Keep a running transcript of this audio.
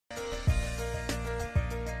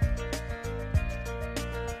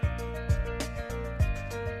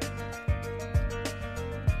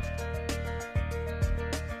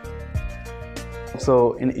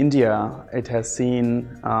So in India, it has seen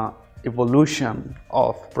evolution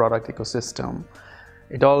of product ecosystem.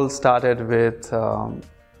 It all started with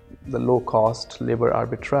the low-cost labor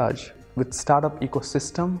arbitrage. With startup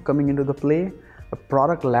ecosystem coming into the play, the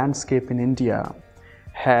product landscape in India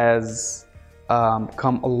has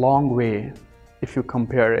come a long way if you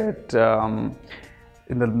compare it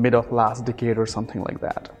in the mid of last decade or something like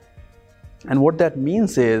that. And what that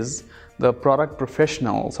means is the product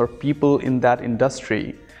professionals or people in that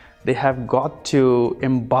industry, they have got to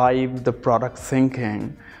imbibe the product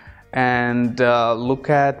thinking and look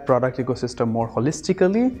at product ecosystem more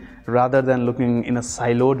holistically rather than looking in a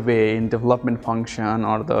siloed way in development function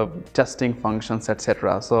or the testing functions,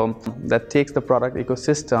 etc. So that takes the product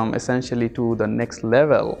ecosystem essentially to the next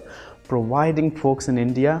level, providing folks in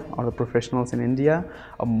India or the professionals in India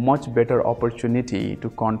a much better opportunity to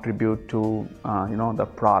contribute to the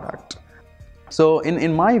product. So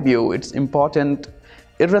in my view, it's important,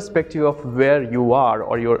 irrespective of where you are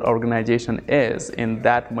or your organization is in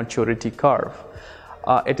that maturity curve,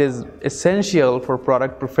 it is essential for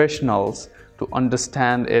product professionals to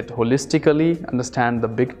understand it holistically, understand the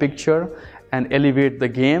big picture, and elevate the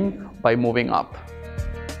game by moving up.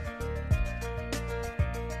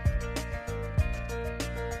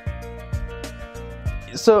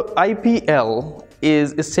 So IPL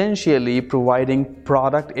is essentially providing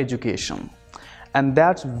product education. And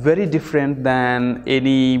that's very different than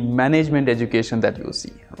any management education that you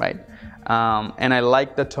see, right? And I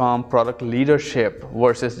like the term product leadership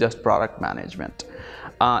versus just product management.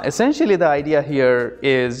 Essentially, the idea here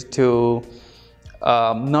is to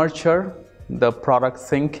nurture the product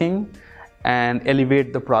thinking and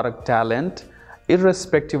elevate the product talent,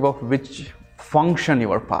 irrespective of which function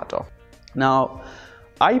you are part of. Now,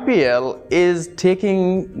 IPL is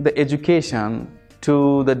taking the education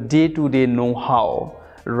to the day-to-day know-how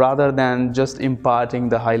rather than just imparting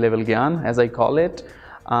the high-level gyan, as I call it,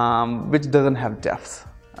 which doesn't have depth.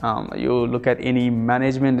 You look at any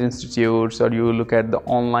management institutes or you look at the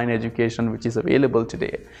online education which is available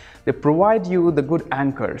today, they provide you the good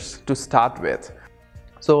anchors to start with.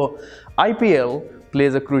 So IPL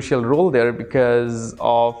plays a crucial role there because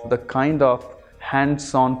of the kind of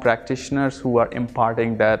hands-on practitioners who are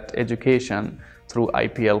imparting that education through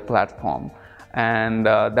IPL platform. And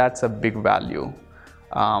that's a big value.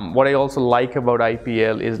 What I also like about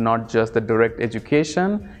IPL is not just the direct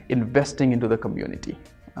education, investing into the community.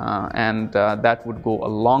 And that would go a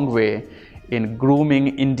long way in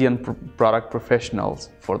grooming Indian product professionals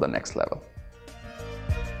for the next level.